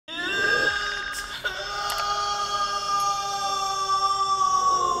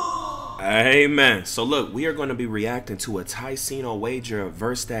Amen. So look, we are going to be reacting to a Tyceno Wagered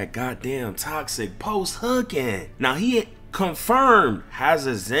versus that goddamn toxic post hooking. Now he confirmed has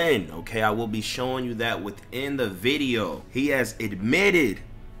a Zen. Okay, I will be showing you that within the video. He has admitted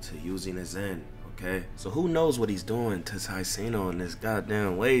to using a Zen. Okay, so who knows what he's doing to Tyceno in this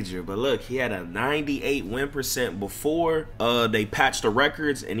goddamn wager. But look, he had a 98 win percent before they patched the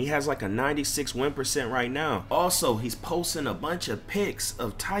records, and he has like a 96 win percent right now. Also, he's posting a bunch of pics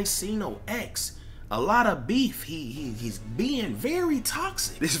of Tyceno X. A lot of beef. He's being very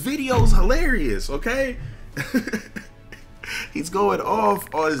toxic. This video is hilarious, okay? He's going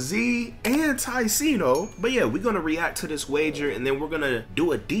off on Z and Tyceno. But yeah, we're going to react to this wager, and then we're going to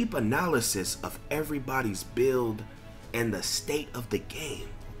do a deep analysis of everybody's build and the state of the game,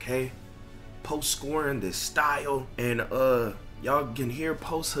 okay? Post scoring, this style, and y'all can hear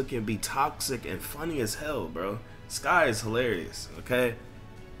post hooking be toxic and funny as hell, bro. This guy is hilarious, okay?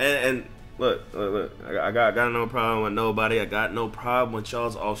 And look, I got no problem with nobody. I got no problem with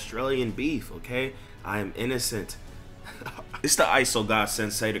y'all's Australian beef, okay? I am innocent. It's the ISO God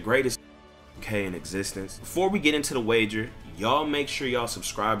Sensei, the greatest K in existence. Before we get into the wager, y'all make sure y'all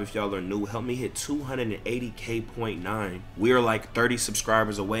subscribe if y'all are new. Help me hit 280K.9. We are like 30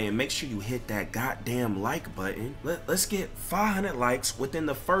 subscribers away, and make sure you hit that goddamn like button. Let's get 500 likes within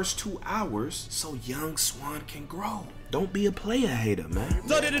the first 2 hours so young Swan can grow. Don't be a player hater, man.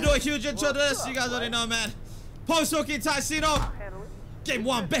 Don't need to do a huge intro to this. You guys already know, man. Post hooking Tyceno. Game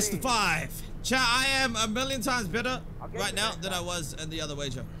 1, best of 5. Chat, I am a million times better right now than I was in the other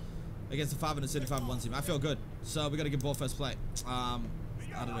wager against the 575 1 team. I feel good, so we gotta give ball first play. I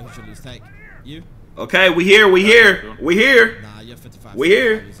don't know who should lose. Take you. Okay, we here. Nah, you're 55. We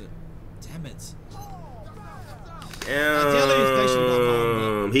here. Damn it.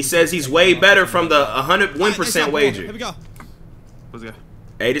 He says he's way better from the 100 win percent wager. Here we go. Let's go.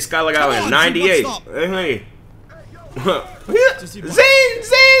 Hey, this guy got like 98. Hey. Zen!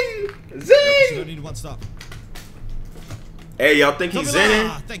 You don't need one stop. Hey, y'all think he's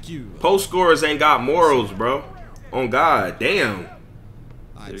zenning? Thank you. Post scorers ain't got morals, bro. On God, damn.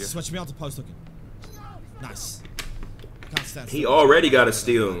 Alright, switch me out to post hooking. Nice. Can't stand he already got a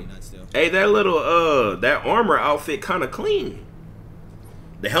steal. Hey, that little that armor outfit kind of clean.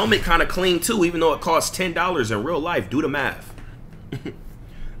 The helmet kind of clean too, even though it costs $10 in real life. Do the math.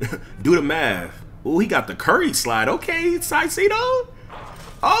 Do the math. Ooh, he got the Curry slide. Okay, Tyceno.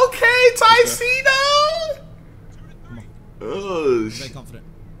 Okay, Tyceno. Oh, very confident.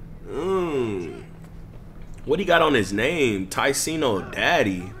 What he got on his name? Tyceno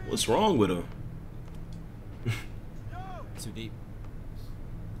Daddy. What's wrong with him? Too deep.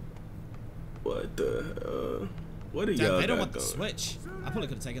 What the? What are y'all? They don't want the switch. I probably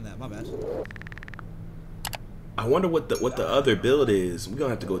could have taken that. My bad. I wonder what the other build is. We're gonna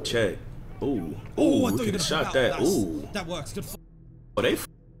have to go check. Ooh, ooh, we could have shot that. Nice. Ooh, that works. Good. Oh, they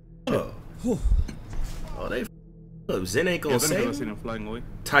up. Oh, they up. Zen ain't gonna say.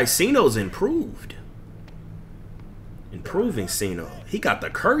 Tyceno's improved. Improving Ceno. He got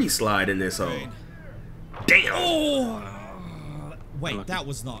the Curry slide in this hole. Damn. Oh. Wait, that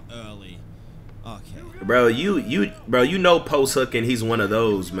was not early. Okay. Bro, you know post hooking. He's one of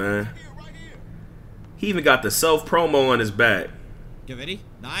those, man. He even got the self promo on his back. Give it.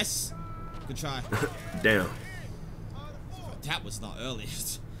 Nice. Good try. Damn. That was not early.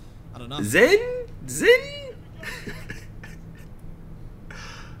 I don't know. Zen?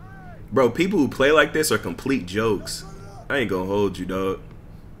 Bro, people who play like this are complete jokes. I ain't gonna hold you, dog.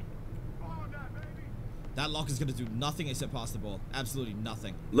 That lock is gonna do nothing except pass the ball. Absolutely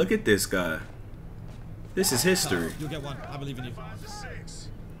nothing. Look at this guy. This is history. You'll get one. I believe in you.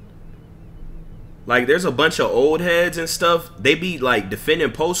 Like, there's a bunch of old heads and stuff. They be like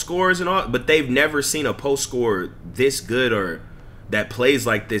defending post scores and all, but they've never seen a post scorer this good or that plays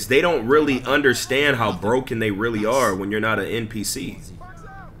like this. They don't really understand how broken they really are when you're not an NPC.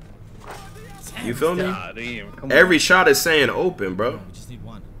 You feel me? Every shot is saying open, bro. We just need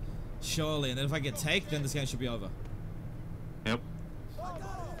one. Surely, and then if I get take, then this game should be over. Yep.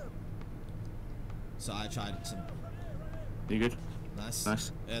 So I tried some. You good? Nice.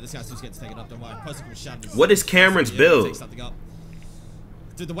 Nice. Yeah, this guy's just getting taken up. Don't worry. Post was shot. What is Cameron's build? Take something up.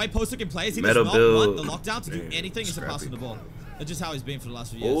 Dude, the way Post can plays, he Metal does not build. want the lockdown to do anything except pass the ball. That's just how he's been for the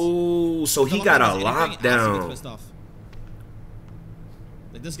last few years. Oh, so he got a lockdown.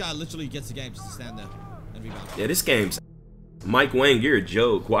 Like, this guy literally gets the game just to stand there and rebound. Yeah, this game's... Mike Wang, you're a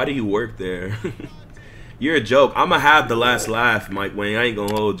joke. Why do you work there? You're a joke. I'ma have the last laugh, Mike Wang. I ain't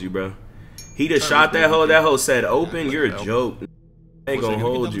gonna hold you, bro. He just shot that hole. That hole said open. You're a joke. I ain't gonna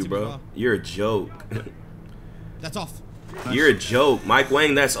hold you, bro. You're a joke. That's off. You're a joke. Mike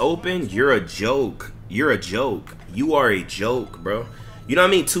Wang, that's open. You're a joke. You're a joke. You are a joke, bro. You know what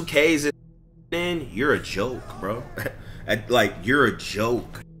I mean? 2Ks in. You're a joke, bro. Like, you're a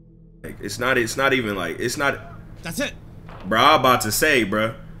joke. Like, it's not even like, it's not. That's it. Bro, I'm about to say,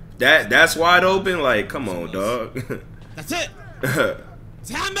 bro. That's wide open. Like, come on, dog. That's it.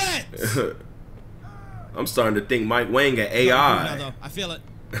 Damn it. I'm starting to think Mike Wang at AI. No, I feel it.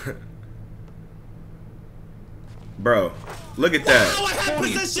 Bro, look at that. Oh, I had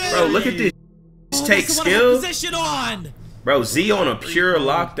position. Bro, look at this. Take skill. Position on. Bro, Z on a pure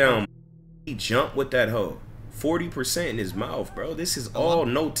lockdown. He jumped with that hoe. 40% in his mouth, bro. This is all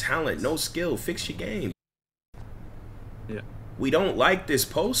no talent, no skill. Fix your game. Yeah. We don't like this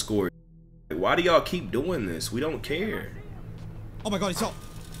post score. Why do y'all keep doing this? We don't care. Oh my god, he's up.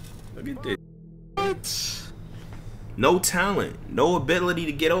 Look at this. What? No talent, no ability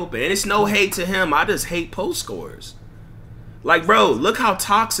to get open. And it's no hate to him. I just hate post scores. Like, bro, look how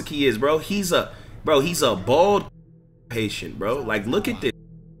toxic he is, bro. He's a bald patient, bro. Like, look at this.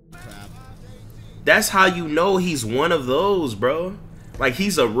 That's how you know he's one of those, bro. Like,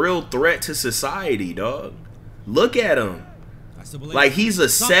 he's a real threat to society, dog. Look at him. Like, he's a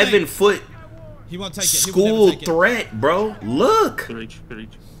 7-foot school threat, bro. Look.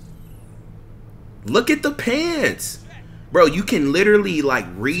 Look at the pants. Bro, you can literally, like,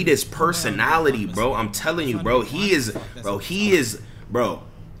 read his personality, bro. I'm telling you, bro. He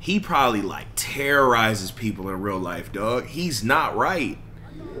probably, like, terrorizes people in real life, dog. He's not right.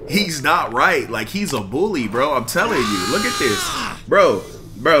 He's not right. Like, he's a bully, bro. I'm telling you. Look at this. Bro.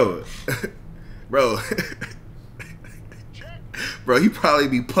 Bro, he probably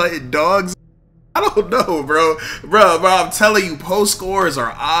be putting dogs. I don't know, bro. Bro, I'm telling you, post scorers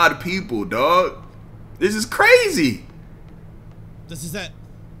are odd people, dog. This is crazy. This is it.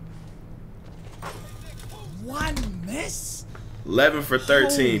 One miss? 11 for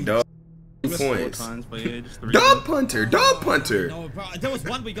 13, dog. 2 points. Dog punter. No, bro, there was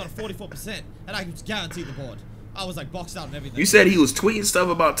one we got a 44%, and I was guaranteed the board. I was like boxed out and everything. You said he was tweeting stuff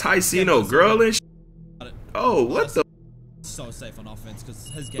about Tyceno girl and shit. Oh, what the? So safe on offense because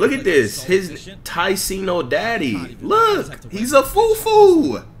his game. Look at this. His Tyceno daddy. Look, he's a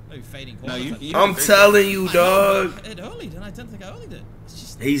foo-foo. I'm telling you, dog. It early, and I didn't think I early did.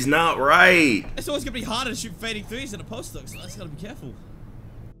 He's not right. It's always gonna be harder to shoot fading threes in a post look, so I just gotta be careful.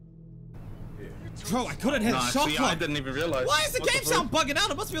 Bro, I couldn't hit a shot clock. I didn't even realize. Why is the game sound bugging out?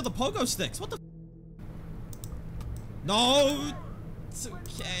 It must be all the pogo sticks. What the? No, it's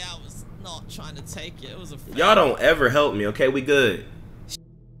okay. I was not trying to take it. It was a. Y'all don't ever help me, okay? We good.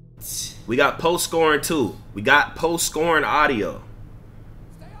 We got post scoring too. We got post scoring audio.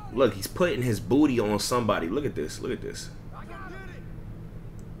 Look, he's putting his booty on somebody. Look at this. Look at this.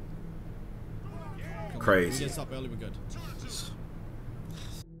 Crazy. We get up early, we're good.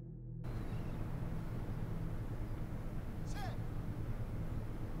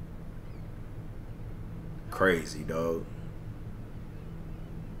 Crazy, dog.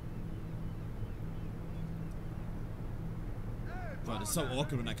 Bro, it's so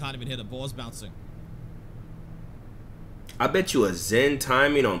awkward when I can't even hear the balls bouncing. I bet you a Zen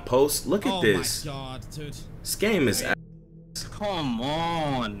timing on post. Look at this. Oh my god, dude. This game is ass. Come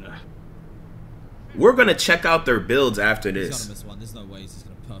on. We're gonna check out their builds after He's this. gotta miss one. There's no way he's just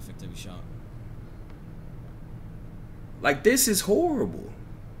gonna perfect every shot. Like, this is horrible.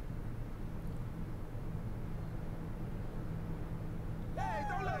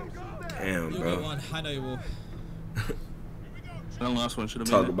 Damn, You'll bro. get one. I know you will. That last one should have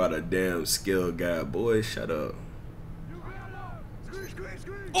been. Talk about a damn skill guy, boy. Shut up.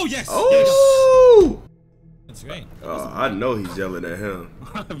 Oh yes. Oh. That's great. I know he's yelling at him.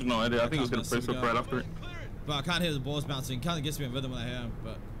 I have no idea. I think he was gonna press up right after it. But I can't hear the balls bouncing. It kind of gets me in rhythm when I hear him.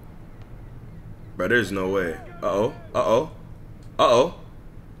 But. Bro, there's no way. Uh-oh. Uh-oh. Uh-oh.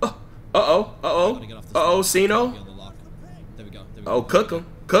 Uh-oh. Uh-oh. Uh-oh, Sino. There we go. Oh, cook him.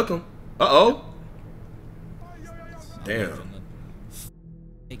 Cook him. Uh-oh. Damn.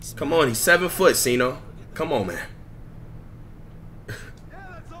 Come on, he's 7 foot, Sino. Come on, man.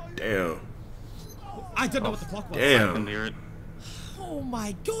 Damn. I didn't know what the clock was. Damn. Oh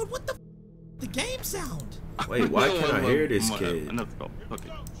my god, what the the game sound? Wait, why can't I hear this kid?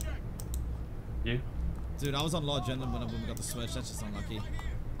 Okay. You? Dude, I was on large end when we got the switch. That's just unlucky.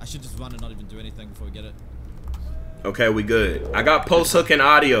 I should just run and not even do anything before we get it. Okay, we good. I got post hook and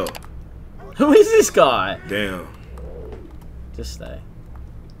audio. Who is this guy? Damn. Just stay.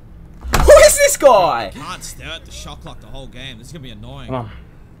 Who is this guy? I can't stare at the shot clock the whole game. This is gonna be annoying. Come on.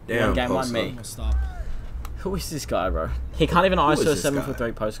 Damn, game post one me. hook. Stop. Who is this guy, bro? He can't even ISO a this 7 guy? for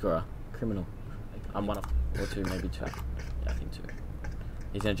 3 post scorer. Criminal. I'm 1 of or 2, maybe 2. I think too.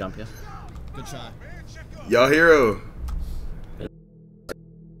 He's gonna jump here. Good try. Y'all hero.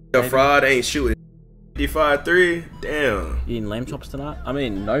 Your fraud ain't shooting. 55-3. Damn. You eating lamb chops tonight? I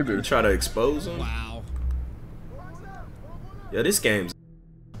mean, Nobu. You try to expose him? Wow. Yo, this game's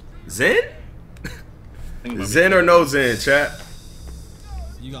Zen? Zen or no Zen, chat?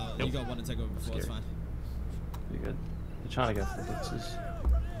 You got one to take over before. It's fine. Pretty good. They're trying to go for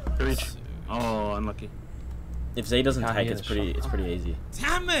blitzes. Reach. Oh, unlucky. If Z doesn't Can't take, hear it's the pretty shot. easy.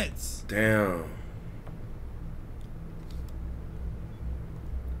 Damn it! Damn.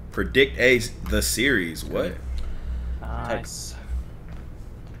 Predict the series. What? Nice.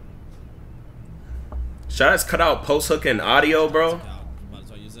 Shots cut out post hook and audio, bro. Might as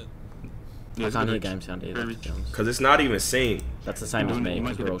well use it. Yeah, I it's can't good hear reach. game sound either. Reach. to be honest. Cause it's not even synced. That's the same as me You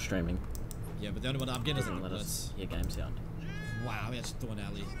might because get we're it. all streaming. Yeah, but the only one I'm getting is Doesn't let the us hear game sound. Wow, we actually threw an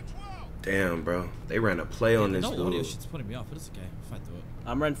alley. Damn, bro. They ran a play on this No audio dude. shit's putting me off, but it's okay. We'll fight through it.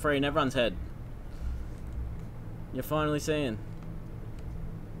 I'm rent free in everyone's head. You're finally seeing.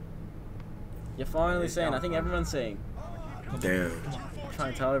 You're finally seeing. I think everyone's seeing. Damn. I'm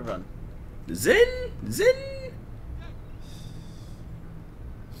trying to tell everyone. Zen? Zen?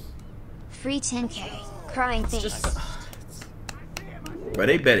 Free 10K. Crying face. Bro,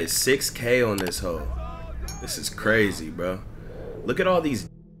 they betted 6K on this hoe. This is crazy, bro. Look at all these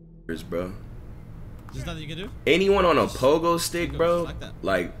bro. There's nothing you can do? Anyone on a pogo stick, bro,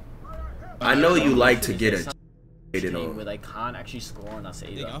 like, I know you like to get a Team where they can't actually score on us There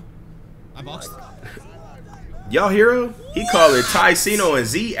you either. go. I boxed. Y'all hero? He called it Tyceno and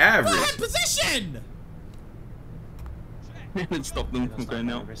Z average. Bad position! Let's stop them from going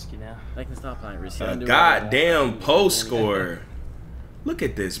out. Risky now. They can start playing risky. A goddamn post score. Look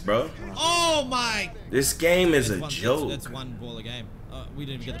at this, bro. Oh my! This game is a That's joke. That's one ball a game. We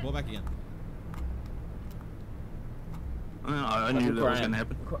didn't even get the ball back again. I knew that was gonna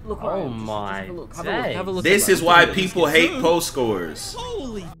happen. Look, Oh my Have a look. days. Have a look. This at is why people hate post scores.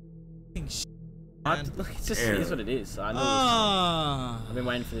 Holy shit. Look, it's just Damn. it is what it is. I know. Ah. I've been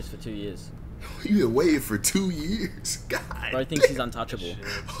waiting for this for 2 years. You been waiting for 2 years. God. Bro thinks he's untouchable.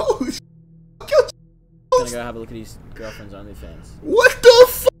 Holy shit. Gonna go have a look at his girlfriend's OnlyFans. What the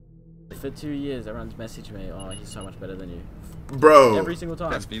fuck? For 2 years, everyone's messaged me, "Oh, he's so much better than you." Bro. Every single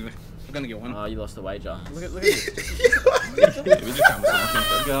time. That's Beaver. We're gonna get one. Oh, you lost the wager. Look at this. Yeah, we just can't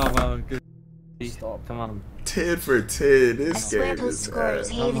miss Go on, good. Stop. Come on. 10 for 10. I This swear game those is scores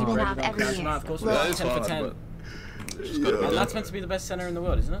bad. he hasn't been out every No, year. of course Look, not. it's 10 for hard, 10. Yo. And that's meant to be the best center in the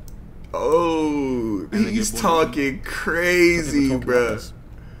world, isn't it? Oh, he's talking crazy, People talking about bro. this.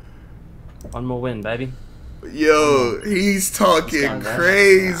 One more win, baby. Yo, he's talking Nah, just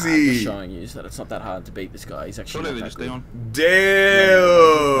crazy. showing you that it's not that hard to beat this guy. He's actually Surely not they that just stay good. on.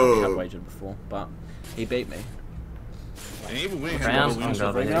 I have Damn. wagered before, but he beat me. And even when he Round, had I'm double wins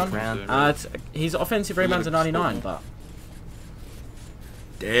going for round. round. His offensive rebounds are 99, but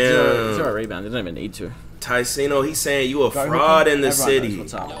Damn. zero rebounds. They don't even need to. Tyceno, he's saying you a Go fraud hook in the him. Everyone knows city.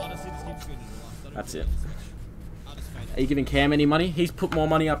 what's Yo, up. honestly, just keep shooting the last. That's it. I'll just fade it. Are you giving Cam any money? He's put more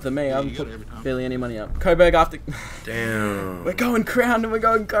money up than me. I haven't you put got it every time. barely any money up. Coburg after. Damn. We're going Crown and we're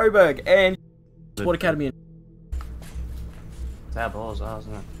going Coburg and Sport Academy. It's our balls, ours,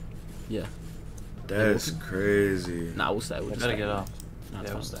 isn't it? Yeah. That's crazy. Nah, we'll stay. We'll We just better stay. get up. Nah, it's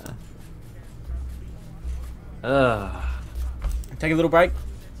Yeah, we'll fine. stay. Ugh. Take a little break.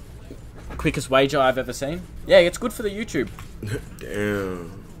 Quickest wager I've ever seen. Yeah, it's good for the YouTube.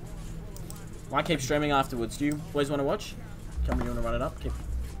 Damn. Might keep streaming afterwards. Do you boys want to watch? Cameron, you want to run it up? Keep.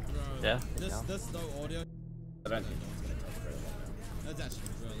 Yeah. There's no audio. I don't think. That's actually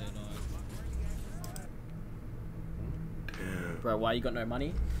really annoying. Damn. Bro, why you got no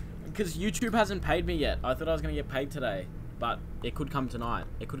money? Because YouTube hasn't paid me yet. I thought I was going to get paid today, but it could come tonight.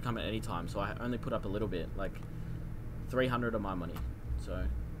 It could come at any time, so I only put up a little bit, like 300 of my money. So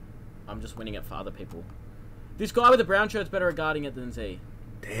I'm just winning it for other people. This guy with the brown shirt's better at guarding it than Z.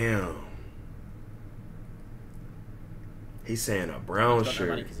 Damn. He's saying a brown He's got no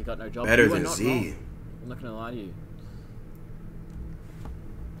money shirt because he got no job. better You are than not Z. wrong. I'm not going to lie to you.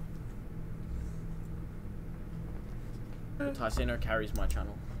 Tyceno carries my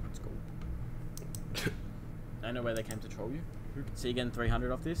channel. It's cool. I know where they came to troll you. So you getting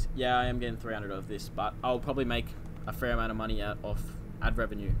 300 off this? Yeah, I am getting 300 off this, but I'll probably make a fair amount of money out off ad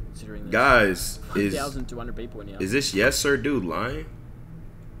revenue, considering there's Guys, 1,200 people in here. is this yes sir dude lying?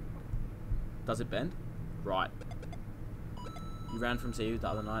 Does it bend? Right. You ran from CU the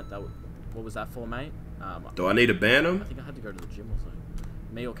other night. What was that for, mate? Do I need to ban I him? think I had to go to the gym or something.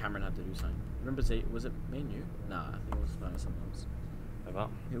 Me or Cameron had to do something. Remember Z? Was it me and you? Nah, I think it was sometimes. Whatever.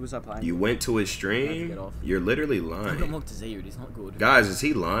 Who was I playing? You went to his Get stream? off. You're literally I wouldn't lying. walk to Zayud. He's not good. Guys, is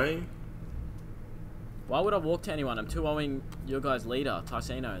he lying? Why would I walk to anyone? I'm 2-0ing your guys' leader,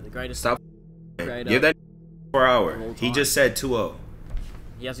 Tyceno, the greatest. Stop. Great Give that 4 hour. of all He time. just said 2-0.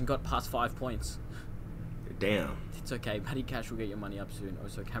 He hasn't got past 5 points. Damn. It's okay. Matty Cash will get your money up soon.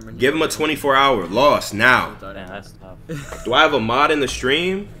 Also, Cameron. Give him a 24 hour. Lost now. Yeah, that's tough. Do I have a mod in the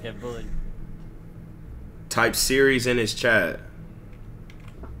stream? Get bullied. Type series in his chat.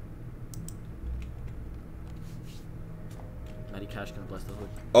 Matty Cash can bless the hood.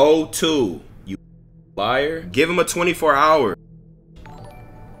 0-2. You liar. Give him a 24 hour. I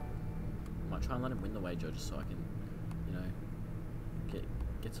might try and let him win the wager just so I can, you know,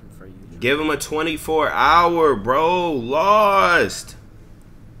 get some free. Give him a 24 hour, bro. Lost.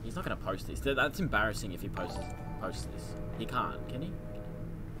 He's not gonna post this. That's embarrassing if he posts this. He can't, can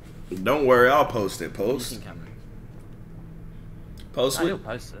he? Don't worry, I'll post it. What do you Post. think, Cameron? Post Nah, he'll it.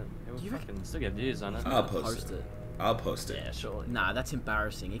 post it. He'll You fucking still get views on it. I'll post it. I'll post it. Yeah, surely. Nah, that's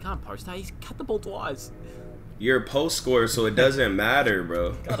embarrassing. He can't post that. He's cut the ball twice. You're a post scorer, so it doesn't matter,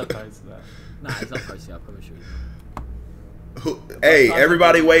 bro. Gotta post that. Nah, he's not posting. I promise you. Hey,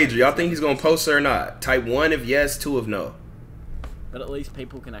 everybody wager. Y'all think he's gonna post it or not? Type 1 if yes, 2 if no. But at least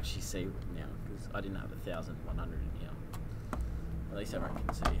people can actually see now, because I didn't have 1,100 in here. At least everyone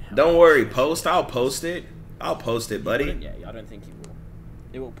can see. how Don't much worry, shit post. it I'll is. post it. I'll post it, buddy. Yeah, I don't think he will.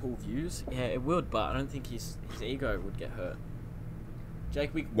 It will pull views. Yeah, it would, but I don't think his ego would get hurt.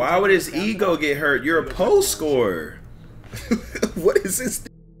 Jake, Why would his ego get hurt? You're a post scorer. What is this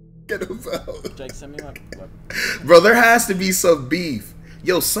about? Jake, send me my. Bro, there has to be some beef.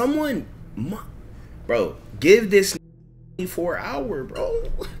 Yo, someone, bro, give this 24 hour, bro.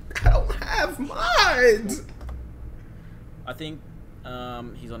 I don't have mods. I think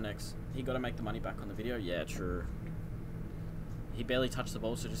he's on next. He got to make the money back on the video. Yeah, true. He barely touched the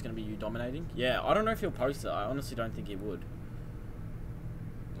ball, so just gonna be you dominating. Yeah, I don't know if he'll post it. I honestly don't think he would.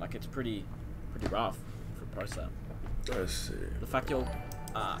 Like, it's pretty rough for a post that. Let's see. The fact you'll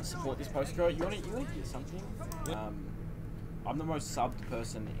support this poster, you wanna hear something? I'm the most subbed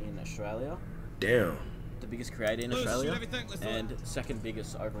person in Australia, Damn. the biggest creator in Australia, and second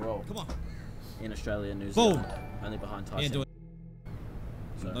biggest overall Come on. in Australia and New Boom. Zealand, only behind Yeah, Tyson. do it.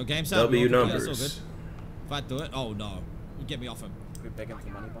 So, No game set. W Yeah, that's all numbers. good. If I do it, oh no. You get me off him. we beg him for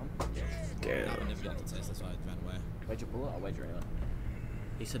money, bum. Damn. That would never get off the test, that's why I ran away. Wager bullet, I'll wager anyone.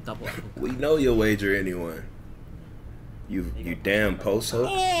 He said double apple. We know you'll wager anyone. You damn post hook.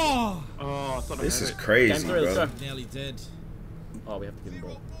 Oh! Oh, I thought I This had is it. crazy, Game three, let's bro. go. Nearly did. Oh, we have to give him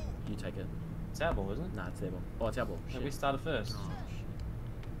ball. You take it. It's our ball, isn't it? Nah, it's their ball. Oh, it's our ball. Yeah, Shit. we started first. Oh, shit.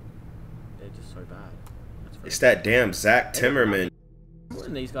 They're just so bad. That's It's that damn Zach Timmerman.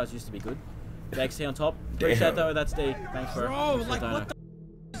 And these guys used to be good. Jake C on top. Appreciate though, that's D. Thanks, bro. Bro, Appreciate like, dono. what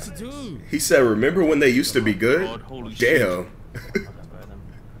the to do? He said, remember when they used to be good? God, holy shit. Damn. I'll just wear them.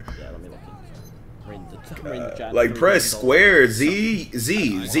 Yeah, let me look in. Read the chat. Like, press $3 square,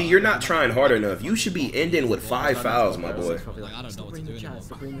 Z, you're not trying hard enough. You should be ending with 5 fouls, my boy. Like, I don't know what to do anymore.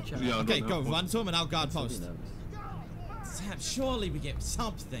 Read the chat. Yeah, I Okay, don't go, know. run to him and I'll guard post. Sam, surely we get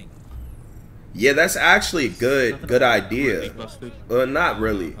something. Yeah, that's actually a good idea. Busted. Not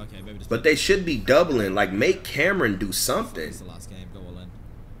really. Okay, maybe just But they should be doubling. Like, make Cameron do something. it's the last game, go all in.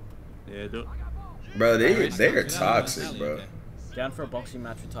 Yeah, do it. Bro, they're Get out of toxic, the bro. alley, okay. Down for a boxing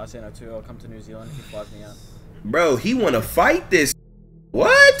match with Tyceno 2. I'll come to New Zealand if he flies me out. Bro, he want to fight this.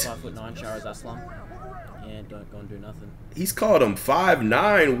 What? 5'9" Shahraz Aslam. Yeah, don't go and do nothing. He's called him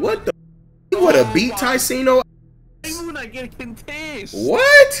 5'9". What the? He would have beat Tyceno. Even when I get a contest.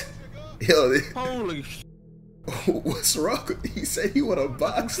 What? Yo, Holy shit. what's wrong? He said he would have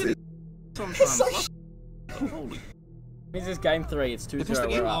boxed it. Sometimes. Holy. This is game 3. It's 2-0.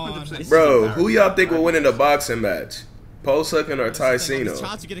 We're up. This is Bro, embarrassing. who y'all think will win in the boxing match? Post hooking or The Tyceno?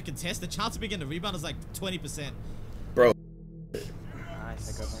 chance you get a contest, the chance of being the rebound is like 20%. Bro,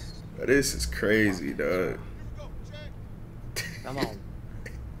 Nice, I go home. this is crazy, dog. Come on.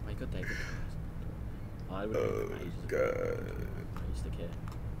 Oh, you got David. I would Oh, God. I used to care.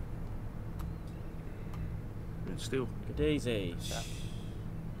 Still. Good easy.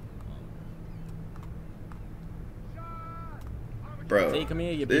 Bro, See, come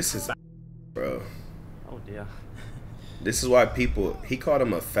here, you this big is... Bro, Oh dear. this is why people... He called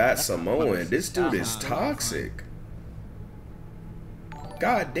him a fat Samoan. This dude is toxic.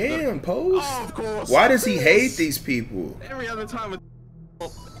 God damn, Post. Oh, of course. Why does he hate these people? Every other time.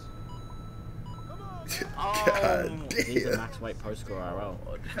 God He's a damn. max weight post scorer IRL.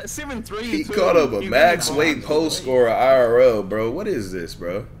 7-3. He called him a max weight post scorer IRL, bro. What is this,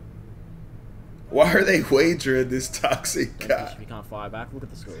 bro? Why are they wagering this toxic guy? We can't fire back. Look at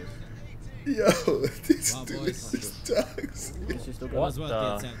the scores. Yo, this Wow, dude boys. is toxic. Guess you still It got was it. worth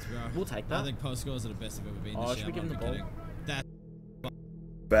the attempt, bro. We'll take I that. think post scores are the best I've ever been Oh, this should year. we give him I'm the not ball? kidding. That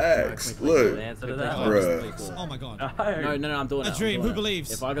Facts. Quickly, Look, The answer to that. bruh. Oh my god. No, I'm doing it. A I'm dream. doing Who it.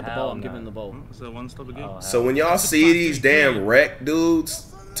 believes? If I got the Hell ball, I'm no. giving him the ball. Is that one stop again? Oh, So when y'all see these damn wreck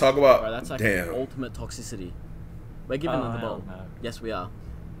dudes talk Bro, about that's like damn. ultimate toxicity. We're giving them the hell ball. no. Yes, we are.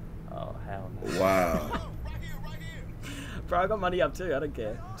 Oh, hell no. Wow. Bro, I got money up too. I don't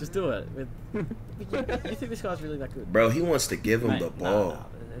care. Just do it. You think this guy's really that good? Bro, he wants to give him Mate, the no, ball. no,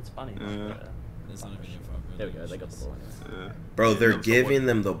 it's funny. There's not even your fault, bro. There we go. They got the ball anyway. Bro, they're stop giving watching.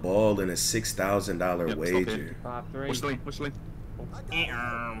 them the ball in a $6,000 Yep, stop wager. 5-3. Watch the lane. Watch the lane.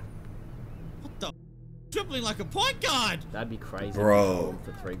 What the? Dribbling like a point guard. That'd be crazy. Bro.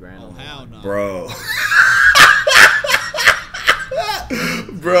 For 3 grand. Oh on hell that. no. Bro.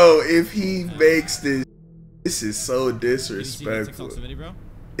 Bro, if he makes this is so Did you see the disrespectful. TikToks already, bro?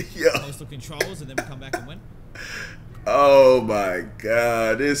 Yo. Postal controls and then we come back and win. Oh my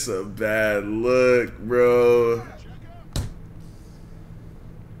god, this a bad look, bro.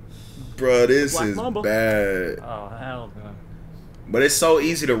 Bro, this Black is Mamba. bad. Oh, hell no. But it's so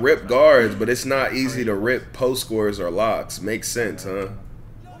easy to rip guards, but it's not easy to rip post scores or locks. Makes sense, huh?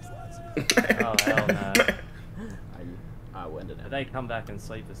 Oh, hell no. I went it If out. they come back and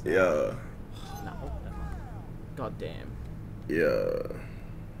sweep us now. Yeah, No, never mind. God damn. yeah.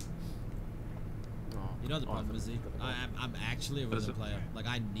 Oh, You know the oh, problem is, Z? I'm actually a What is rhythm it? player. Like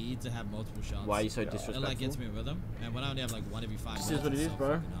I need to have multiple shots. Why are you so It like disrespectful? gets me a rhythm, and when I only have like one every 5 This minutes, is what it it's is, so bro.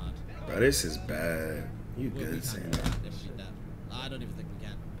 fucking hard. Bro, this is bad. You We good can't saying beat that. that. Never beat that. I don't even think we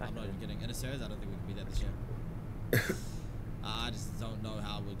can. I'm not even kidding. In a series, I don't think we can beat that this year. I just don't know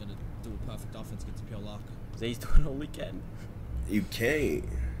how we're gonna do a perfect offense against pure luck. Z's doing all he can. You can't.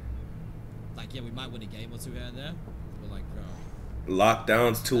 Like, yeah, we might win a game or two here and there, but like, bro.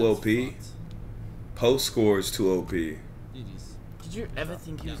 Lockdown's too that's OP. fucked. Post scores too OP. GG's. Did you ever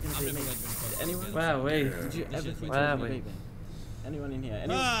think he was going to beat me? Did anyone? Wow, wait. Did you ever think he was Wow, going to wait. beat me? Anyone in here?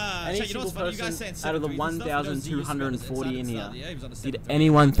 Any, Ah, any check, you know single what's funny? You guys person saying out of the 7 threes and stuff, you know, Z used to be on his 1,240 in inside here? and yeah, he was on a Did 7 3.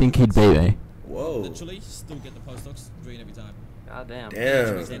 anyone think he'd beat me? Whoa. Literally, still get the post docs green every time. God damn.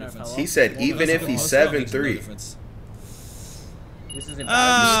 Damn. He said even if he's 7-3, This is you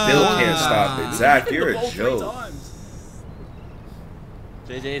Ah. still can't stop it. Zach, Hit you're the a ball 3 joke. times.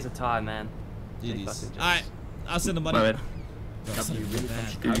 GG's a tie, man. GG's. Alright, I'll send the money. My bad. Bro, Are son you of a really bad.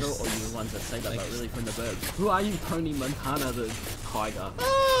 from Chicago, or you the ones that say that, but really from the burbs? Who are you, Tony Montana, the tiger?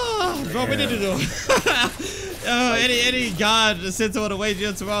 Ah, bro, we need to do any guard that sends someone away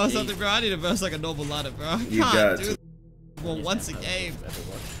jail tomorrow or something, bro. I need to verse like a normal lineup, bro. I You can't got do to. this. Well, once a game.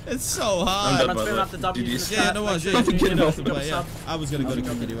 It's so I'm hard. done. Transfer up the W. GG's. Yeah, no worries. Yeah, Make sure you you can get off off the the play. Yeah. sub. I was gonna go to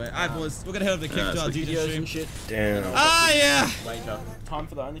cook anyway. Alright, boys, we're gonna head over the Kick Jar GG Videos stream. and shit. Damn. Ah, yeah. Wager. Time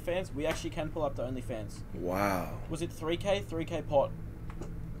for the OnlyFans. We actually can pull up the OnlyFans. Wow. Was it 3K? 3K pot.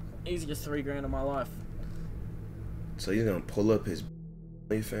 Easiest 3 grand of my life. So you're gonna pull up his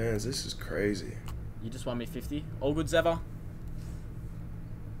fans? This is crazy. You just won me 50. All goods ever.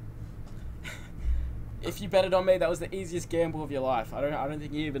 If you bet it on me, that was the easiest gamble of your life. I don't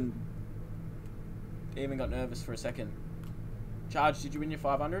think you even got nervous for a second. Charge, did you win your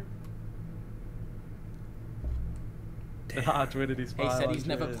 500? Charge with it is He said he's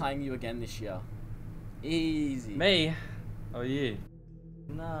never playing you again this year. Easy. Me? Oh, you?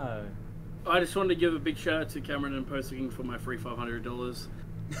 No. I just wanted to give a big shout out to Cameron and Posting for my free $500.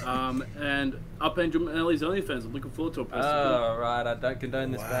 And up Angel Ellie's OnlyFans. I'm looking forward to it. Oh, right. I don't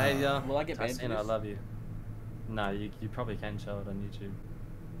condone this Wow. behavior. Will I get banned for Tyceno, I this? love you. No, you probably can show it on YouTube.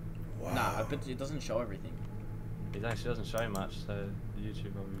 Wow. Nah, I bet it doesn't show everything. It actually doesn't show much, so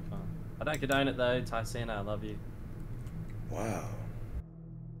YouTube will be fine. I don't condone it though. Tyceno, I love you. Wow.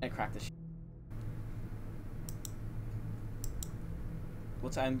 I crack this shit.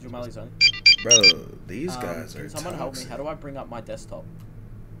 What's Angel Malley's on? Bro, these guys are Can someone help me? toxic. How do I bring up my desktop?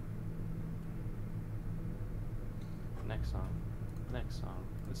 Next song. Next song.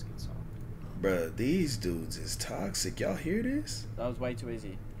 Let's get song. Bro, these dudes is toxic. Y'all hear this? That was way too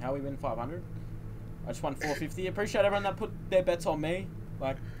easy. How we win 500? I just won 450. Appreciate everyone that put their bets on me.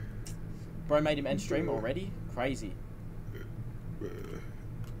 Like, bro made him end stream already. Crazy.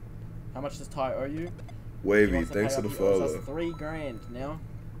 How much does Ty owe you? He Wavy, wants to thanks pay for the up- he owes follow. us 3 grand now.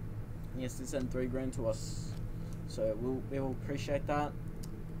 He has to send 3 grand to us. So we will appreciate that.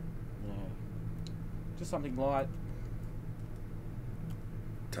 Yeah. Just something light.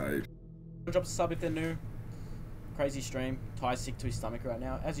 Type. Drop a sub if they're new. Crazy stream. Ty's sick to his stomach right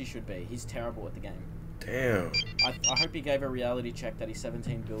now, as he should be. He's terrible at the game. Damn. I hope he gave a reality check that his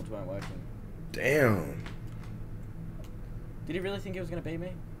 17 builds weren't working. Damn. Did he really think he was gonna beat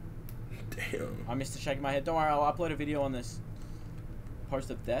me? Damn. I missed it shaking my head. Don't worry, I'll upload a video on this. Post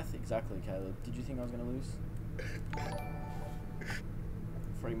of death? Exactly, Caleb. Did you think I was gonna lose?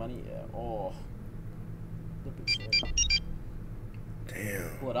 Free money? Yeah. Oh. Look at that.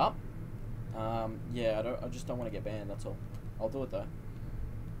 Damn. Pull it up. Yeah, I just don't want to get banned, that's all. I'll do it though.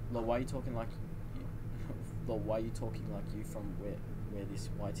 Lol, why are you talking like you? Lol, why are you talking like you from where this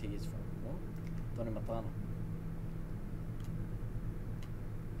YT is from? What? Tony Montana.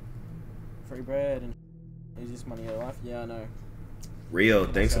 Free bread and is this money of life? Yeah, I know. Rio,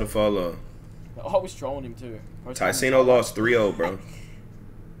 thanks for the follow. I was trolling him too. Tyceno lost 3-0, bro.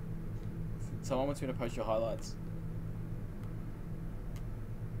 Someone wants me to post your highlights.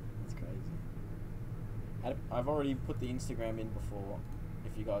 That's crazy. I've already put the Instagram in before.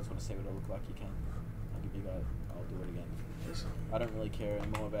 If you guys want to see what it look like, you can. I'll give you guys. I'll do it again. I don't really care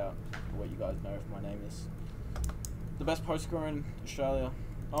anymore about what you guys know if my name is. The best post scorer in Australia.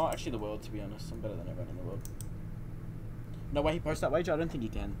 Oh, actually the world, to be honest. I'm better than everyone in the world. No way he posts that wager? I don't think he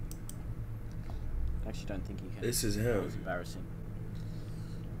can. I actually don't think he can. This is That him. was embarrassing.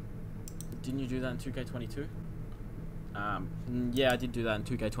 Didn't you do that in 2K22? Yeah, I did do that in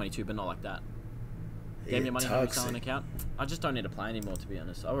 2K22, but not like that. Gave me money for selling an account. I just don't need to play anymore, to be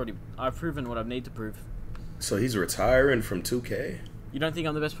honest. I've proven what I need to prove. So he's retiring from 2K? You don't think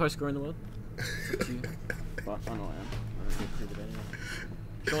I'm the best post scorer in the world? You. But I know I am. I don't need to prove it anyway.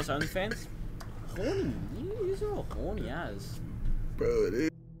 Shorts OnlyFans? Horny. You are all horny as. Bro, this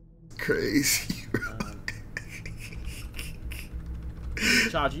is crazy, bro.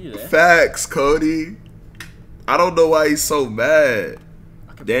 Charge you there. Facts, Cody. I don't know why he's so mad.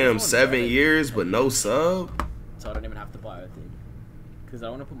 Damn, 7 years, but no sub? So I don't even have to buy a thing. Because I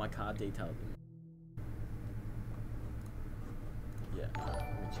want to put my card details in. Yeah, let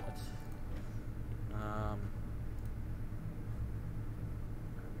me check.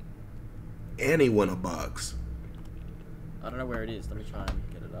 And he won a box. I don't know where it is. Let me try and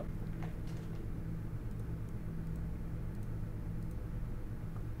get it up.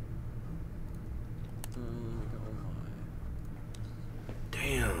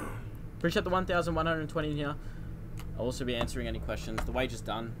 Damn. Appreciate the 1,120 in here. I'll also be answering any questions. The wager's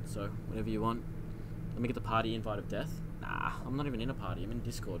done, so whatever you want. Let me get the party invite of death. Nah, I'm not even in a party. I'm in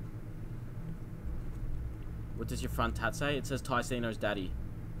Discord. What does your front tat say? It says Tyceno's daddy.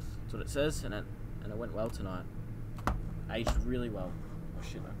 That's what it says, and it went well tonight. Aged really well. Oh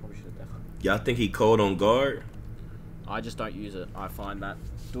shit, I probably should have definitely. Y'all think he cold on guard? I just don't use it. I find that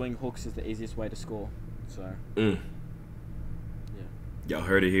doing hooks is the easiest way to score. So. Yeah. Y'all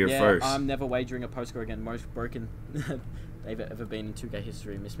heard it here yeah, first. I'm never wagering a post score again. Most broken they've ever been in 2K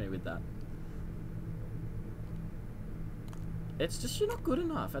history. Miss me with that. It's just you're not good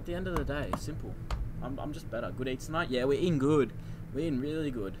enough at the end of the day. Simple. I'm just better. Good eats tonight? Yeah, we're in good. We're in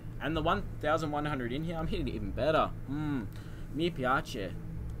really good. And the 1,100 in here, I'm hitting even better. Mi piace.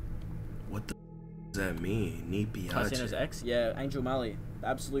 What the does that mean? Mi Tyceno's piace. ex? Yeah, Angel Mally.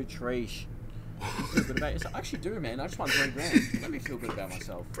 Absolute treesh. Feel good about yourself. I actually do, man. I just won 3 grand. Let me feel good about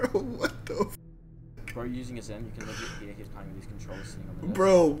myself. Bro, what the f? Bro, using a Zen, you can legit hear he's playing with his controller sitting on the desk.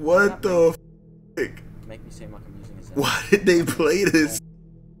 Bro, what the f? Make me seem like I'm using a Zen. Why did they play this,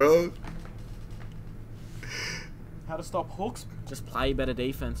 bro? How to stop hooks? Just play better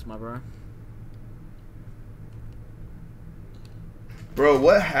defense, my bro. Bro,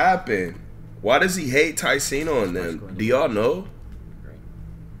 what happened? Why does he hate Tyceno on them? Do y'all know?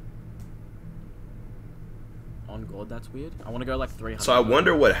 On God, that's weird. I want to go like 300. So I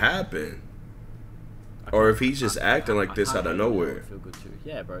wonder what happened. Or if he's just acting like this out of nowhere. Feel good too.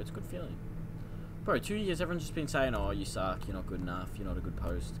 Yeah, bro, it's a good feeling. Bro, 2 years, everyone's just been saying, oh, you suck, you're not good enough, you're not a good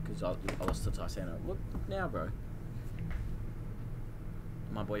post, because I lost to Tyceno. Look now, bro.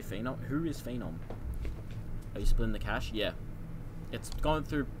 My boy Phenom. Who is Phenom? Are you splitting the cash? Yeah. It's going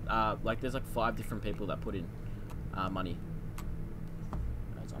through, like, there's like 5 different people that put in money.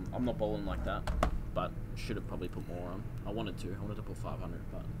 I'm not bowling like that, but should have probably put more on. I wanted to put 500,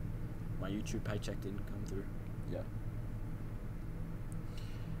 but my YouTube paycheck didn't come through. Yeah.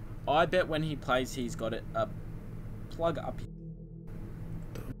 I bet when he plays, he's got it plug up.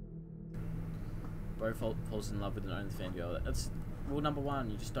 Bro falls in love with an OnlyFans girl. That's rule number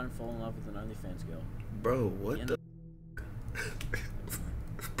 1. You just don't fall in love with an OnlyFans girl. Bro, what the?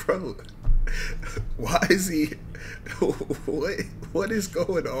 Bro, why is he? What is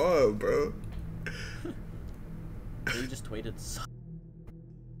going on, bro? He just tweeted.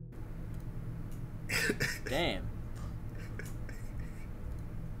 Damn.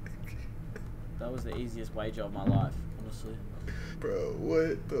 That was the easiest wager of my life, honestly. Bro,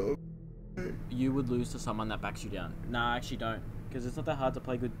 what the? you would lose to someone that backs you down. Nah, I actually don't, because it's not that hard to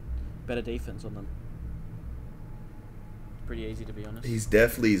play better defense on them. Pretty easy, to be honest. He's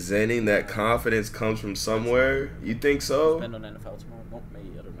definitely zenning. That confidence comes from somewhere. You think so? Spend on NFL tomorrow. Not me.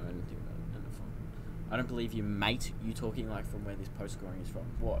 I don't know anything about NFL. I don't believe you, mate. You talking like from where this post scoring is from?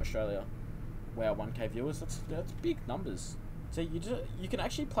 What, Australia? Wow, 1K viewers. That's big numbers. So you can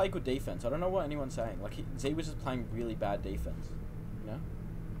actually play good defense. I don't know what anyone's saying. Like Z was just playing really bad defense. You know?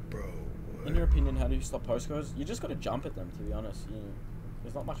 Bro. What? In your opinion, how do you stop post scores? You just got to jump at them. To be honest,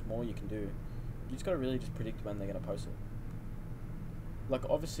 there's not much more you can do. You just got to really just predict when they're gonna post it. Like,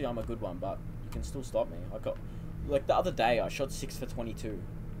 obviously I'm a good one, but you can still stop me. I got, like, the other day I shot 6 for 22.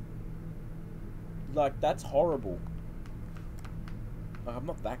 Like, that's horrible. Like, I'm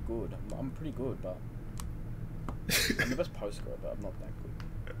not that good. I'm pretty good, but I'm the best post scorer, but I'm not that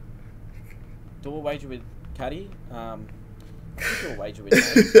good. Do a wager with Caddy. I could do a wager with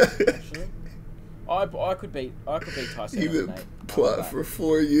Nate, actually. I could beat Tyceno. You've been plot for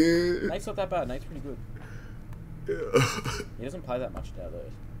 4 years. Nate's not that bad. Nate's pretty good. Yeah. He doesn't play that much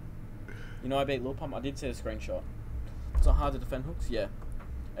nowadays. You know, I beat Lil Pump. I did see a screenshot. It's not hard to defend hooks. Yeah.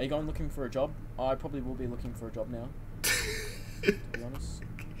 Are you going looking for a job? I probably will be looking for a job now. To be honest.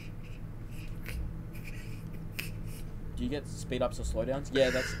 Do you get speed ups or slowdowns?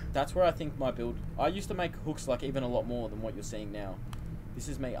 Yeah, that's where I think my build. I used to make hooks like even a lot more than what you're seeing now. This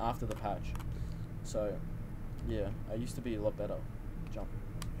is me after the patch. So, yeah, I used to be a lot better. Jump.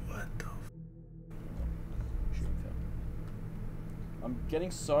 What the? Shooting fail. I'm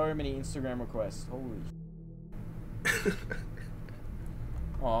getting so many Instagram requests. Holy.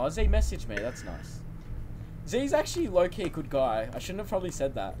 Oh, Z messaged me. That's nice. Z's actually low-key a good guy. I shouldn't have probably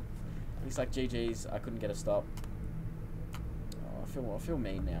said that. He's like, GG's, I couldn't get a stop. Oh, I feel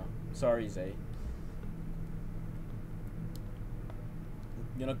mean now. Sorry, Z.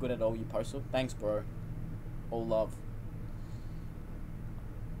 You're not good at all, you postal. Thanks, bro. All love.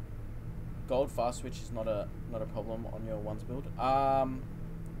 Gold fast switch is not a problem on your ones build.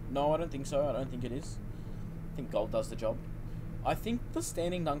 No, I don't think so. I don't think it is. I think gold does the job. I think the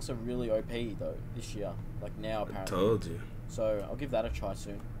standing dunks are really OP though this year. Like now apparently. I told you. So I'll give that a try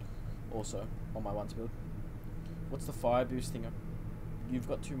soon. Also on my ones build. What's the fire boost thing? You've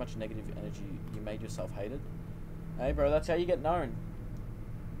got too much negative energy. You made yourself hated. Hey bro, that's how you get known.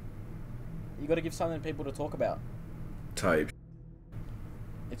 You got to give something to people to talk about. Type.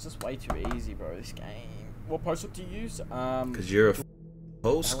 It's just way too easy, bro. This game. What post hook do you use? Cause you're a post How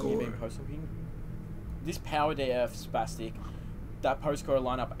long you scorer. been post hooking? This power DF spastic. That post scorer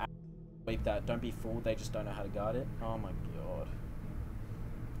lineup. Weep that. Don't be fooled. They just don't know how to guard it. Oh my god.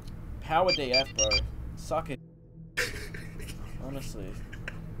 Power DF, bro. Suck it. Honestly.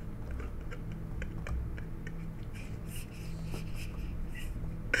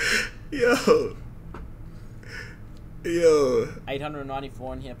 Yo.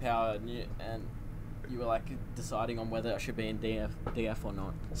 894 in here power, and you were like deciding on whether I should be in DF or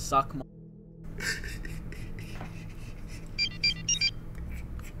not. Suck my.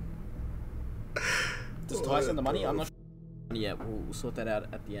 Does Tyson the money? I'm not sure yet. We'll sort that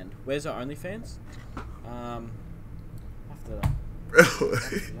out at the end. Where's our OnlyFans? After be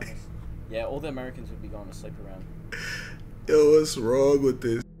honest. Yeah, all the Americans would be going to sleep around. Yo, what's wrong with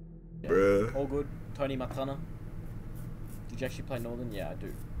this, Yeah, bruh? all good. Tony Matana. Did you actually play Northern? Yeah, I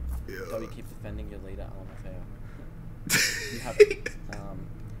do. Yeah. So we keep defending your leader, LMFAO. You have it.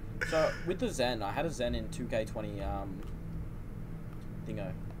 So with the Zen, I had a Zen in 2K20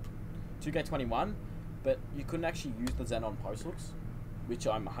 thingo. 2K21, but you couldn't actually use the Zen on post hooks, which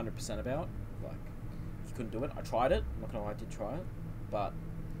I'm 100% about. Like, you couldn't do it. I tried it. I'm not gonna lie, I did try it, but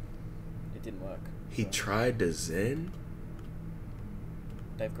it didn't work. He So, tried to Zen?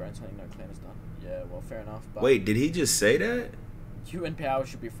 They've grown something no clan has done. Yeah, well, fair enough. But Wait, did he just say that? you and Power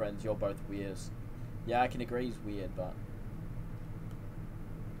should be friends. You're both weirds. Yeah, I can agree he's weird, but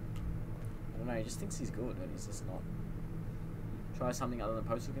I don't know. He just thinks he's good, and he's just not. Try something other than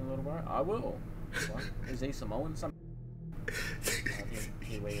post hooking a little bit. I will. What? Is he Samoan? Some. I think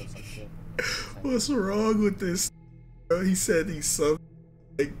Kiwi or some shit. What's wrong with this? Bro? He said he's something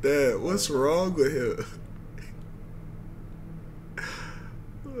like that. What's wrong with him?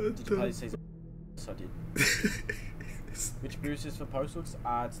 What Did you play this season? Yes, I did. Which boost is for post hooks?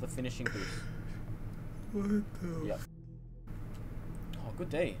 It's the finishing boost. What the? Yep. Oh, good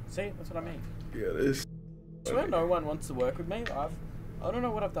day. See, that's what I mean. Yeah, this. I swear no one wants to work with me. I don't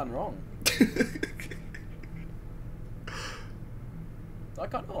know what I've done wrong.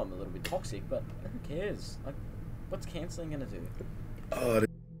 Like, I know I'm a little bit toxic, but who cares? Like, what's cancelling gonna do? Oh,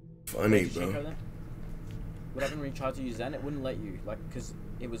 that's funny, Where's Shinko bro. then? What happened when you tried to use Zen? It wouldn't let you, like, because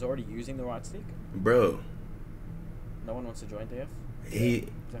it was already using the right stick. Bro. No one wants to join DF? He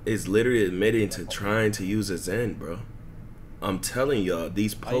is literally admitting to trying to use a Zen, bro. I'm telling y'all,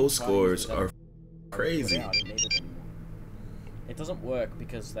 these post scores are crazy. I didn't need it anymore. It doesn't work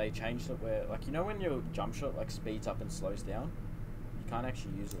because they changed it where, like, you know when your jump shot like speeds up and slows down? You can't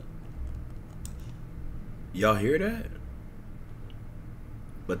actually use it. Y'all hear that?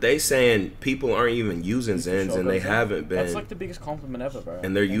 But they saying people aren't even using Zens and they haven't been. That's like the biggest compliment ever, bro.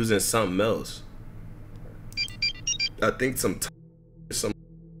 And they're using something else. I think some.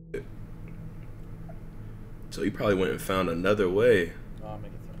 So you probably went and found another way. Oh,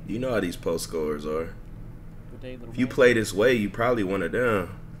 make it you know how these post scores are. Good day, little If you man. play this way, you probably want it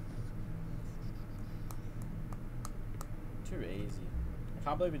down. Too easy. I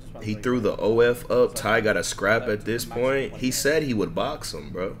can't believe we just went He 3 threw the points. OF up. Ty got a scrap That at this took the maximum point. 20 He minutes. said he would box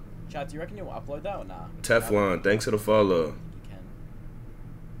him, bro. Chad, do you reckon you'll upload that or nah? Teflon, thanks for the follow. You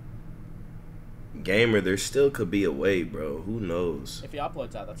can. Gamer, there still could be a way, bro. Who knows? If he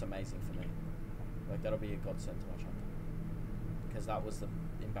uploads that, that's amazing for me. Like, that'll be a godsend to my channel. Because that was the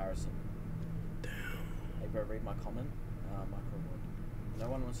embarrassing. Damn. Hey, bro, read my comment. Micro Award. No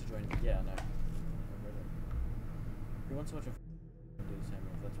one wants to join. Yeah, I know. I read it. Who wants to watch a do the same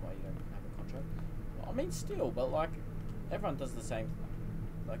if that's why you don't have a contract? Well, I mean, still, but like, everyone does the same.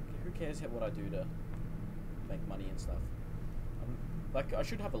 Like, who cares what I do to make money and stuff? Like, I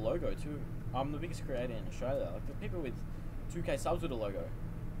should have a logo too. I'm the biggest creator in Australia. Like, there's people with 2K subs with a logo.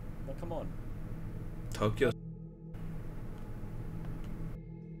 Like, come on. Tokyo.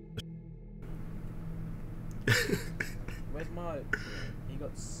 Where's my? He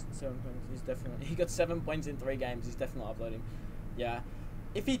got 7 points. He's definitely. He got 7 points in 3 games. He's definitely uploading. Yeah,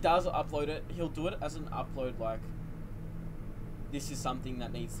 if he does upload it, he'll do it as an upload. Like, this is something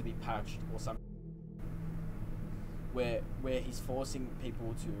that needs to be patched or something. Where he's forcing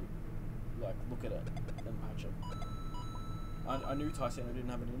people to, like, look at it and patch it. I knew Tyceno didn't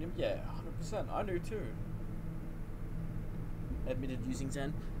have it in him. Yeah, 100%. I knew too. Admitted using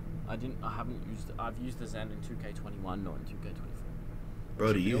Zen. I haven't used it. I've used the Zen in 2K21, not in 2K24.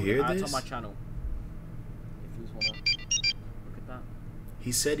 Bro, do you hear It's this? on my channel. If you want to look at that.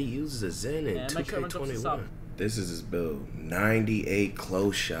 He said he uses a Zen in Yeah, make sure everyone drops a 2K21. sub. This is his build. 98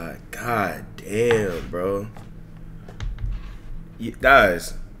 close shot. God damn, bro.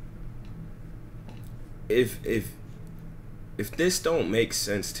 Guys, if this don't make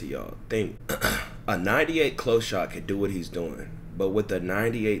sense to y'all, think a 98 close shot could do what he's doing, but with a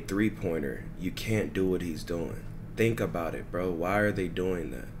 98 3-pointer, you can't do what he's doing. Think about it, bro. Why are they doing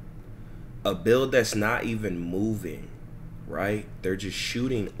that? A build that's not even moving, right? They're just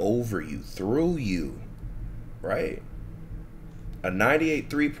shooting over you, through you, right? A 98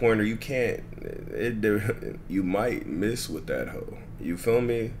 3-pointer, you can't, you might miss with that hoe. You feel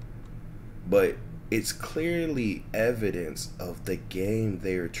me? But it's clearly evidence of the game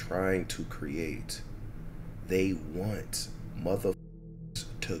they're trying to create. They want motherfuckers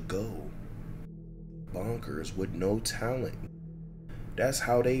to go bonkers with no talent. That's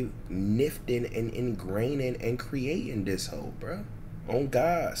how they nifting and ingraining and creating this hoe, bruh. On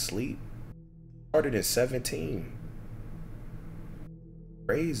God, sleep. Started in 17.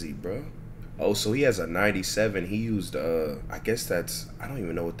 Crazy, bro. Oh, so he has a 97. He used I guess that's, I don't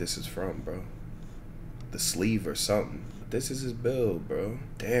even know what this is from, bro. The sleeve or something. This is his build, bro.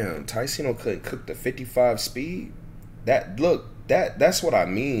 Damn, Tyceno couldn't cook the 55 speed. That's what I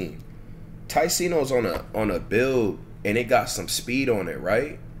mean. Tyceno's on a build and it got some speed on it,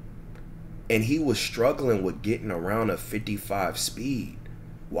 right? And he was struggling with getting around a 55 speed.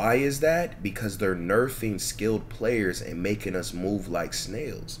 Why is that? Because they're nerfing skilled players and making us move like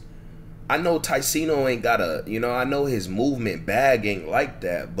snails. I know Tyceno ain't got a, I know his movement bag ain't like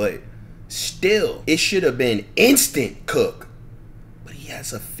that, but still, it should have been instant cook. But he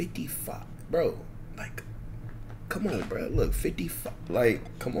has a 55. Bro, like, come on, bro. Look, 55.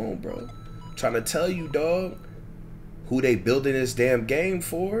 Like, come on, bro. Trying to tell you, dog, who they building this damn game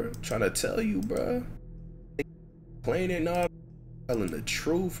for. Trying to tell you, bro. Playing it now. Telling the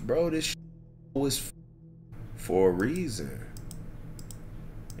truth, bro. This was for a reason.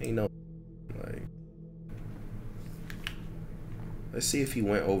 Ain't no, like, let's see if he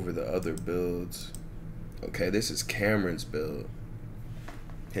went over the other builds. Okay, this is Cameron's build.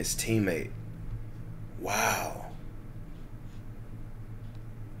 His teammate. Wow.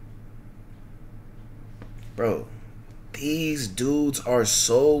 Bro, these dudes are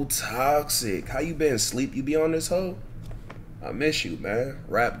so toxic. How you been, Sleep? You be on this hoe? I miss you, man.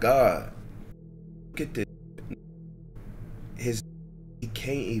 Rap God. Look at this. He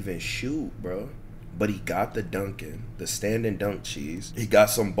can't even shoot, bro. but he got the dunking, the stand and dunk cheese. He got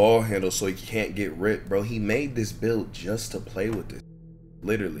some ball handle so he can't get ripped, bro. He made this build just to play with this,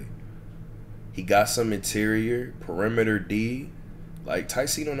 literally. He got some interior, perimeter D. Like,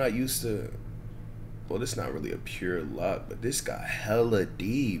 Tyceno not used to, well, this not really a pure lock, but this got hella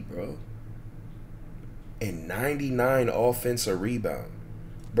D, bro. And 99 offensive rebound.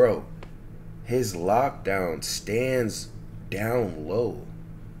 Bro, his lockdown stands down low.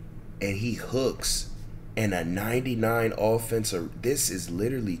 And he hooks and a 99 offensive. This is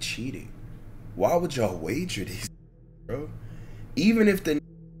literally cheating. Why would y'all wager these, bro? Even if the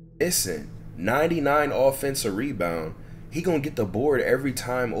missing 99 offensive rebound, he gonna get the board every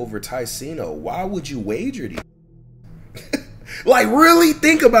time over Tyceno. Why would you wager these? Like, really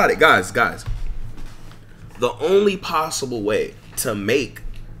think about it, guys. The only possible way to make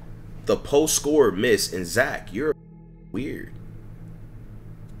the post score miss, and Zach, you're weird,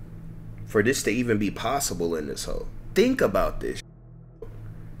 for this to even be possible in this hole. Think about this.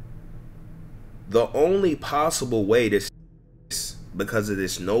 The only possible way to, because of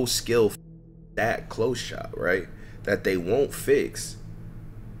this no skill that close shot, right, that they won't fix,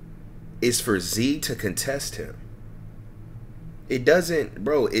 is for Z to contest him. It doesn't,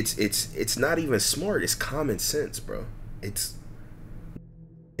 bro. It's not even smart. It's common sense, bro. It's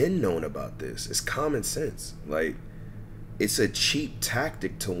been known about this. It's common sense. Like, it's a cheap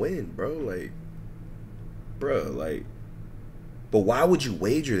tactic to win, bro. Like, bro, like, but why would you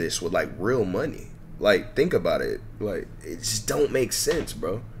wager this with, like, real money? Like, think about it. Like, it just don't make sense,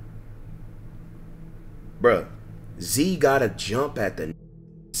 bro. Bro, Z gotta jump at the,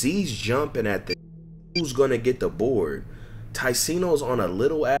 Z's jumping at the, who's gonna get the board? Tyceno's on a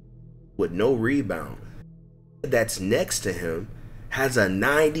little ass with no rebound. That's next to him has a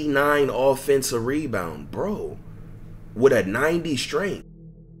 99 offensive rebound, bro. With a 90 strength,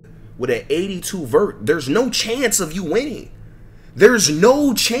 with an 82 vert, there's no chance of you winning. There's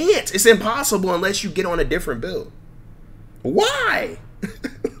no chance. It's impossible unless you get on a different build. Why?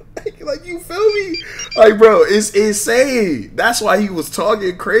 like, you feel me? Like, bro, it's insane. That's why he was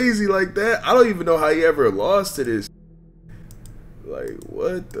talking crazy like that. I don't even know how he ever lost to this. Like,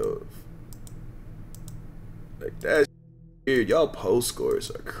 what the? Like, that's weird. Y'all post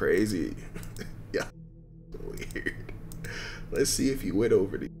scores are crazy. Yeah, weird. Let's see if he went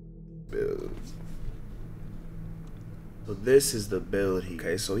over these builds. So this is the build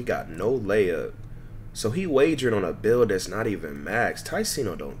okay, so he got no layup. So he wagered on a build that's not even max.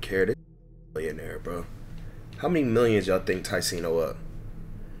 Tyceno don't care. This millionaire, bro. How many millions y'all think Tyceno up?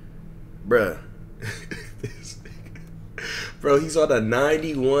 Bruh. Bro, he's on a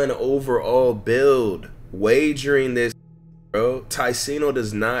 91 overall build. Wagering this, bro. Tyceno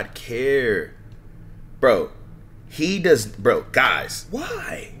does not care. Bro, he does, bro, guys.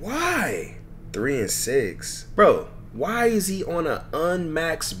 Why? 3 and 6. Bro, why is he on an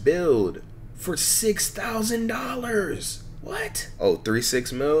unmaxed build for $6,000? What? Oh,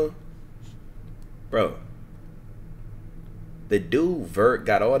 3.6 mil? Bro. The dude Vert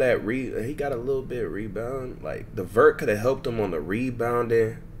got all that he got a little bit of rebound. Like, the Vert could have helped him on the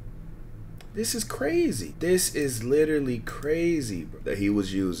rebounding. This is crazy. This is literally crazy, bro, that he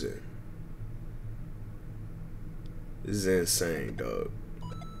was using. This is insane, dog.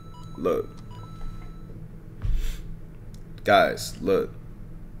 Look. Guys, look.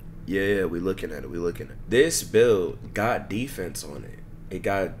 Yeah, we looking at it. This build got defense on it. It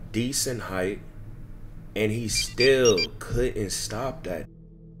got decent height. And he still couldn't stop that,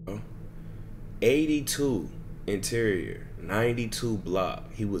 bro. 82 interior, 92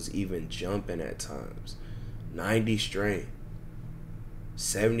 block. He was even jumping at times. 90 strength,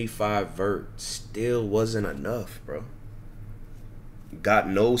 75 vert. Still wasn't enough, bro. Got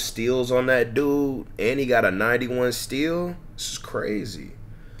no steals on that dude, and he got a 91 steal. This is crazy.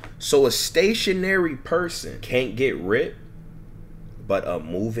 So a stationary person can't get ripped, but a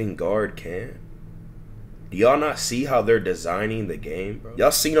moving guard can. Do y'all not see how they're designing the game, bro? Y'all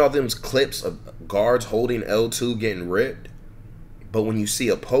seen all them clips of guards holding L2 getting ripped? But when you see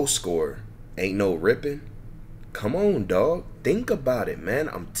a post score, ain't no ripping? Come on, dog. Think about it, man.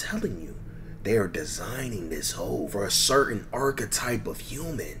 I'm telling you. They are designing this hole for a certain archetype of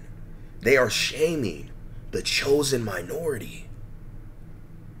human. They are shaming the chosen minority.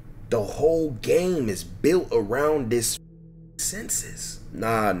 The whole game is built around this census.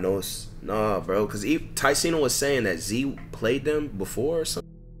 Nah, bro. Because Tyceno was saying that Z played them before or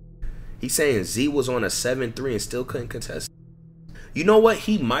something. He's saying Z was on a 7-3 and still couldn't contest. You know what?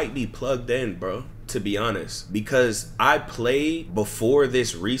 He might be plugged in, bro, to be honest. Because I played before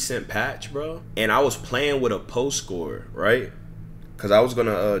this recent patch, bro. And I was playing with a post score, right? because I was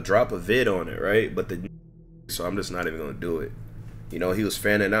gonna drop a vid on it, right? But so I'm just not even gonna do it. You know, he was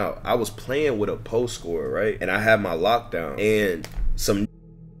fanning out. I was playing with a post scorer, right? And I had my lockdown, and some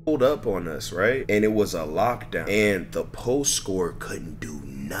pulled up on us, right? And it was a lockdown, and the post scorer couldn't do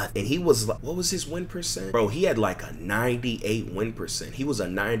nothing. And he was like, what was his win percent? Bro, he had like a 98 win percent. He was a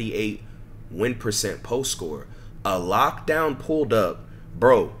 98 win percent post scorer. A lockdown pulled up,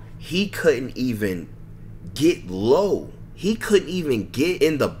 bro. He couldn't even get low. He couldn't even get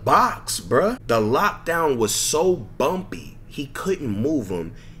in the box, bruh. The lockdown was so bumpy. He couldn't move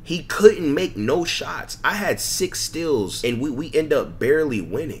him. He couldn't make no shots. I had 6 steals, and we end up barely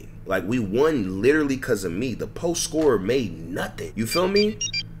winning. Like, we won literally because of me. The post scorer made nothing. You feel me?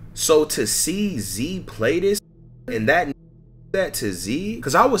 So to see Z play this and that to Z,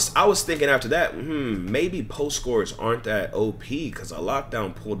 because I was thinking after that, maybe post scorers aren't that OP, because a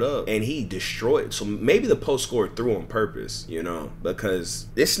lockdown pulled up and he destroyed. So maybe the post scorer threw on purpose, you know, because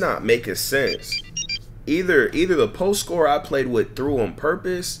it's not making sense. Either the post scorer I played with threw on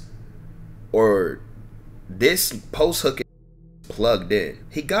purpose, or this post hook plugged in.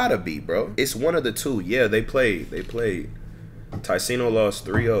 He gotta be, bro. It's one of the two. Yeah, they played. Tyceno lost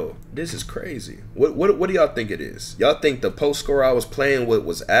 3-0. This is crazy. What do y'all think it is? Y'all think the post scorer I was playing with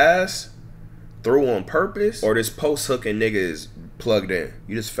was ass, threw on purpose, or this post hooking nigga is plugged in?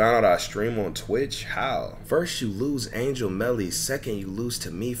 You just found out I stream on Twitch? How? First you lose Angel Melly, second you lose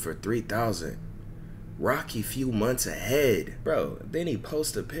to me for 3,000. Rocky few months ahead. Bro, then he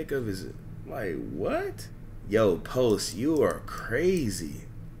posts a pic of his, like, what? Yo, Post, you are crazy.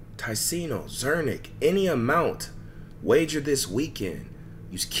 Tyceno, Zernick, any amount. Wager this weekend.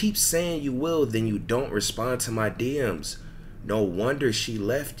 You keep saying you will, then you don't respond to my DMs. No wonder she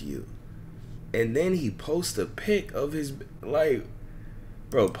left you. And then he posts a pic of his, like,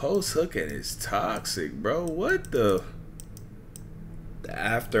 bro, post hooking is toxic, bro. What the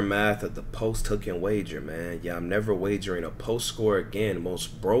aftermath of the post hooking wager, man. Yeah, I'm never wagering a post score again.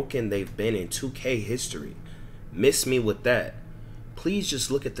 Most broken they've been in 2K history. Miss me with that. Please just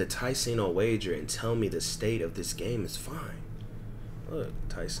look at the Tyceno wager and tell me the state of this game is fine. Look,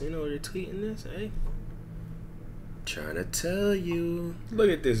 Tyceno retweeting this, eh? Trying to tell you. Look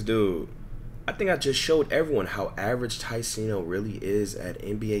at this dude. I think I just showed everyone how average Tyceno really is at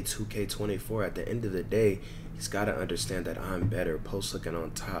NBA2K24. At the end of the day, he's got to understand that I'm better. Post looking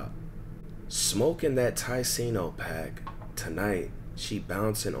on top. Smoking that Tyceno pack tonight. She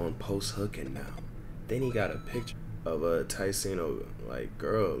bouncing on post hooking now. Then he got a picture of a Tyceno, like,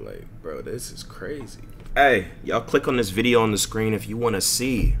 girl, like, bro, this is crazy. Hey, y'all click on this video on the screen if you want to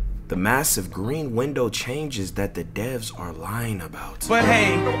see the massive green window changes that the devs are lying about. But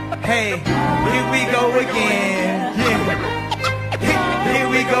hey, here we go again. Yeah, here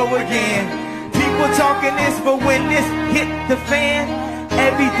we go again. People talking this, but when this hit the fan,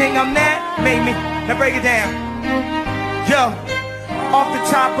 everything I'm that made me. Now break it down. Yo, off the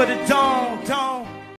top of the dome.